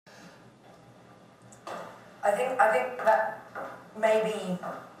I think that maybe,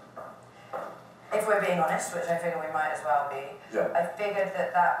 if we're being honest, which I figure we might as well be, I figured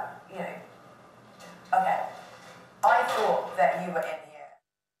that, you know, okay, I thought that you were in here.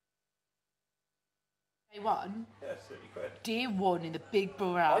 Day one? Yeah, certainly could. Day one in the Big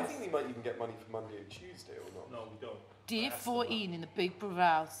Brother house. I think we might even get money for Monday and Tuesday, or not? No, we don't. Day 14 in the Big Brother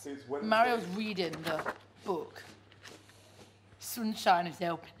house. It's Wednesday. Mario's reading the book. Sunshine is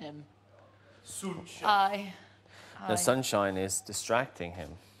helping him. Sunshine. The sunshine is distracting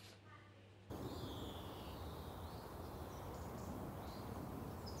him.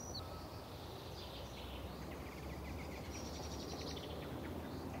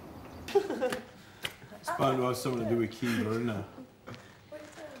 It's bound to have something to do with Kiva, isn't it?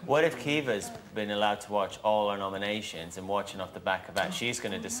 What if Kiva's been allowed to watch all our nominations and watching off the back of that, she's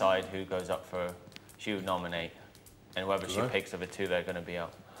going to decide who goes up for, she would nominate, and whoever she picks of the two, they're going to be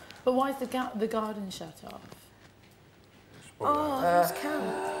up. But why is the garden shut off?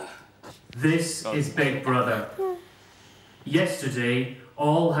 This is Big Brother. Yesterday,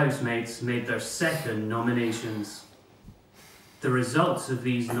 all housemates made their second nominations. The results of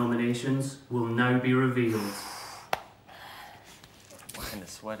these nominations will now be revealed. Kind of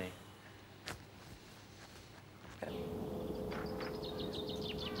sweaty.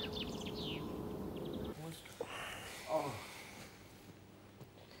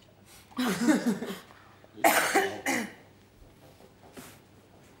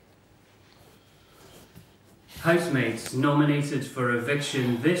 Housemates nominated for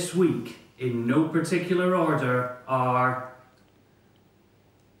eviction this week, in no particular order, are...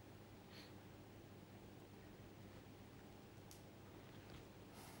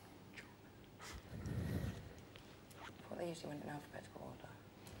 They usually went in alphabetical order.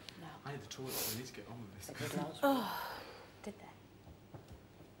 No. I had the toilet, so I need to get on with this. They did last week. Did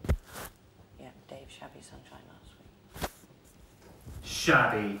they? Yeah, Dave, Shabby, Sunshine last week.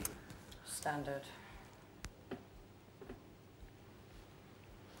 Shabby. Standard.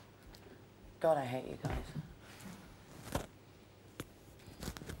 God, I hate you guys.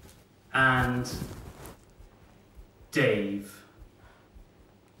 And... Dave.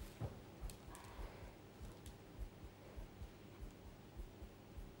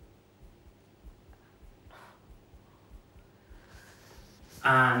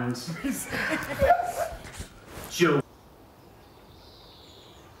 And Joe.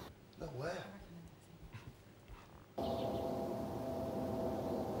 No, where?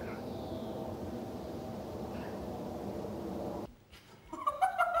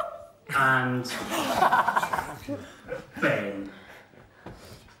 And Ben.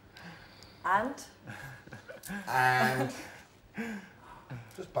 And? And...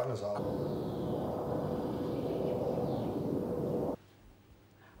 just bang us out.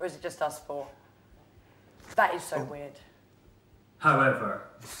 Or is it just us four? That is so weird. However,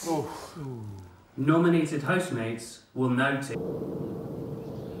 nominated housemates will now take...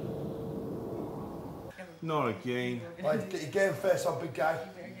 Not again. Right, get your game face on, big guy.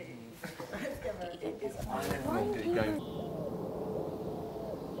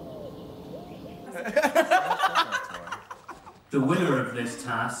 The winner of this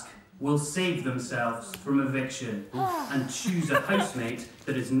task will save themselves from eviction and choose a housemate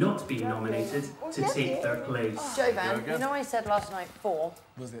that has not been nominated to take their place. Jovan, you know I said last night 4?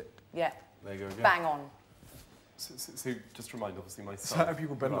 Was it? Yeah. There you go again. Bang on. So just remind, obviously, my son... Certain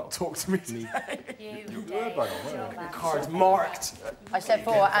people better not talk to me today. You were bang on, weren't you? Card's marked. I said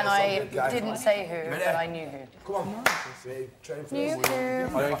 4 and I didn't say who, but I knew who. Come on. Train for Knew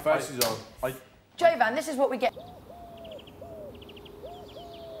who. I think faces on. Jovan, this is what we get.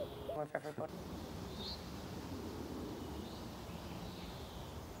 With everybody.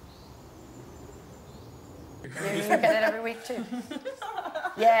 You get it every week too.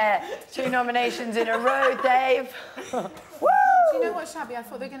 Yeah, 2 nominations in a row, Dave. Woo! Do you know what, Shabby? I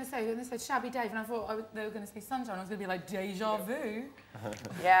thought they were going to say, when they said Shabby Dave, and I thought they were going to say Sunshine, I was going to be like, deja vu.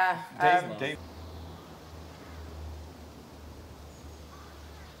 Yeah. Dave.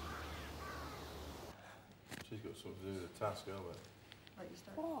 She's got something to do with the task, haven't we? Right, you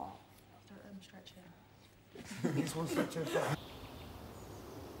start. What? Start stretching. This one's stretching.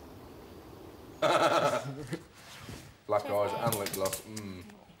 Black eyes and lip gloss.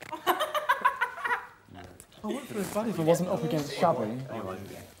 I wouldn't feel as bad if I wasn't up against Shabby. You'd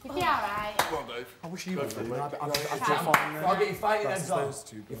be alright. Come on, Dave. I wish you would. I'll get you fighting heads on.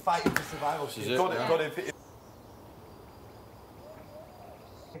 You're fighting for survival. Got it.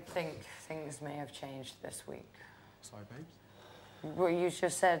 I think things may have changed this week. Sorry, babes. What you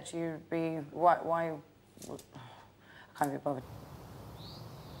just said, you'd be... Why... I can't be bothered.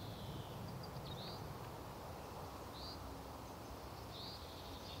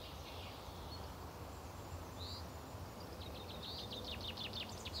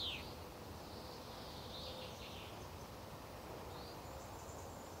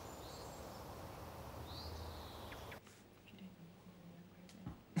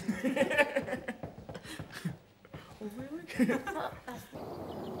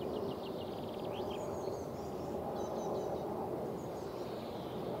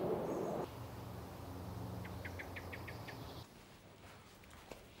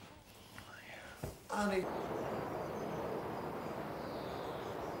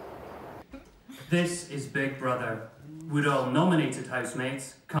 This is Big Brother. Would all nominated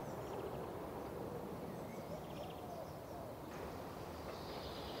housemates come?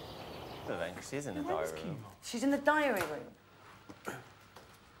 She's in the diary room. She's in the diary room.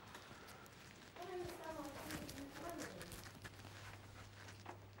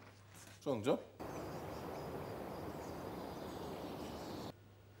 What's wrong, John?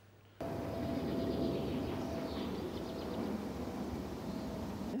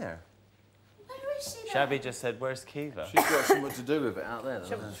 There. Where is she? Shabby just said, "Where's Kiva?" She's got something to do with it out there,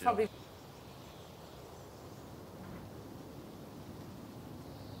 doesn't she? Probably.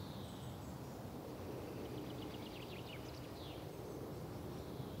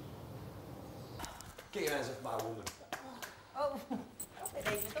 Get your hands off my woman. Oh.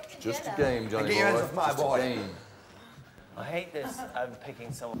 Just a game, Johnny. Get your hands off my Just a boy. game. I hate this. I'm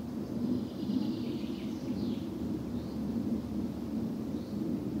picking someone.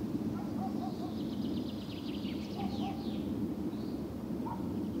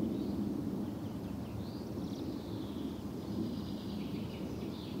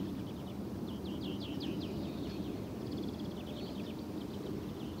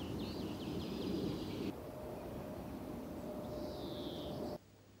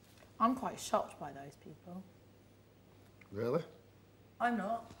 I'm quite shocked by those people. Really? I'm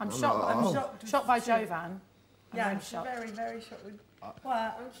not. I'm I'm shocked. not at I'm all. shocked. Shocked by Jovan. Yeah, I'm I'm shocked. very, very shocked with. What?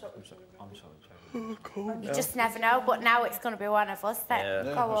 I'm shocked. I'm sorry, Joe. You just never know, but now it's going to be one of us that Yeah.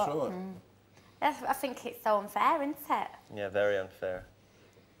 Yeah, go that's up. right. I think it's so unfair, isn't it? Yeah, very unfair.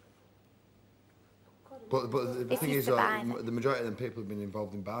 But the If thing you is, like, survive. the majority of them people have been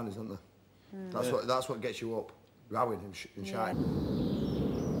involved in barneys, haven't they? That's what gets you up, rowing and shouting.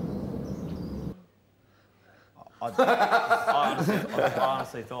 I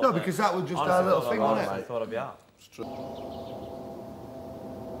honestly thought. No, because that was just our little thing, wasn't I it? thought I'd be out.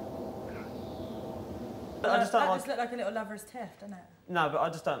 I just don't That like. just looked like a little lover's tiff, doesn't it? No, but I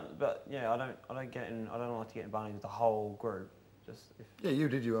just don't. But yeah, I don't get in. I don't like to get in barney with the whole group. Just if. Yeah, you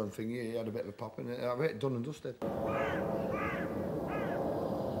did your own thing. You had a bit of a pop in it. I've done and dusted.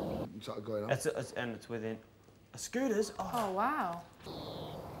 Sort of going on. It's within. Scooters. Oh. Oh wow.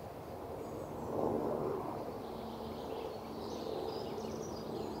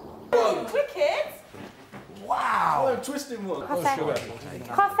 Wicked! Wow! Oh, twisting one.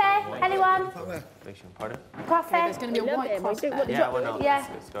 Coffee? Anyone? Pardon? Coffee? There's going to be a white cross there. Yeah, why not? Yeah.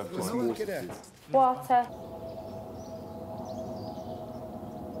 Let's go for it. Water.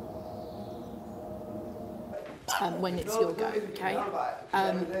 When it's your go, okay?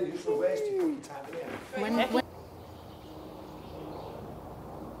 When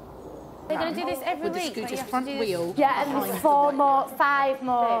They're going to do this every with the week. scooter's front wheel, Yeah, and there's 4 more, 5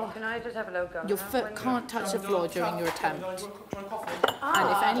 more. Can I just have a look? your foot can't touch the floor during your attempt. And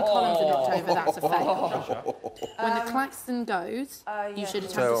if any columns are knocked over, that's a fail. When the klaxon goes, you should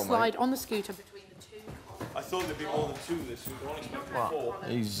attempt to slide on the scooter between the 2 columns. I thought there'd be more than 2 this week. I only expected 4.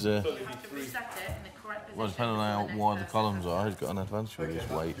 He's, Reset it in the correct position. well, depending on how wide the columns are, he's got an advantage with his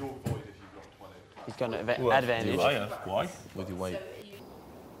weight. He's got an advantage. Why? With your weight.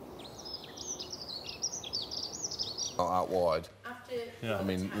 Not out wide. Yeah. I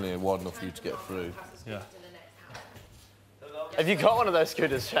mean, wide enough for you to get through. Yeah. Have you got one of those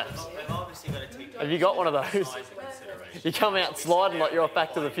scooters, chaps? Have you got one of those? You come out sliding like you're off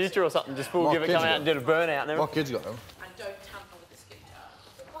Back to the Future or something, just full give it, come out and did a burnout and everything. My kid's got them. And don't tamper with the scooter.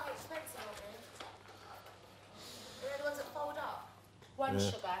 Quite expensive, are the ones that fold up? One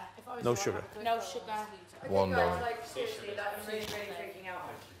sugar. If I was No you, sugar. No sugar. $1. Like, seriously, like, I'm really, really freaking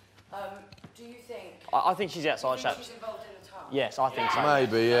out. Do you think... I think she's outside, chaps. She's involved in the task? Yes, I think so.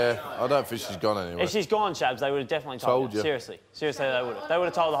 Maybe, yeah. I don't think she's gone anywhere. If she's gone, Shabs, they would have definitely told Told you. Seriously, they would have. They would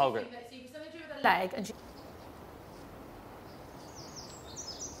have told the whole group. Leg and she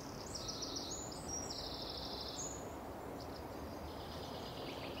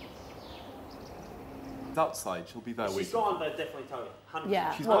Outside, she'll be there If with she's gone, they'd definitely tell you. 100%.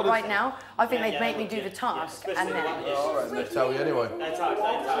 Yeah. Well, right now, I think they'd Yeah, make me yeah, do yeah. the task Yeah, and then... All right, they tell you anyway. They tell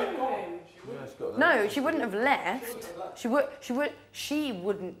you. No, she wouldn't have left. She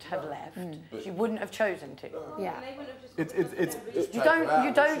wouldn't have left. She wouldn't have chosen to. yeah. You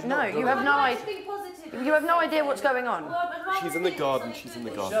don't know. You have no idea. You have no idea what's going on. She's in the garden, she's in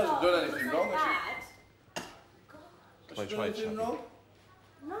the garden. She hasn't done anything wrong, has Wait, she?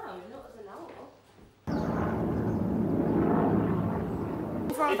 No, not as allowable.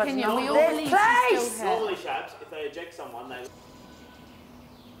 For our opinion, we all This believe place! she's still here. Normally, Shabs, if they eject someone, they...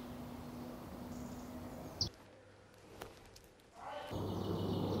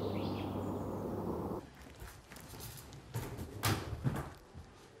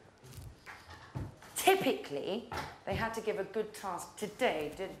 Typically, they had to give a good task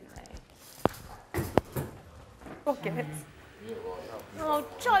today, didn't they? Buckets. Oh,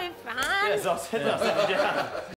 Joe fan. Yes, I said that.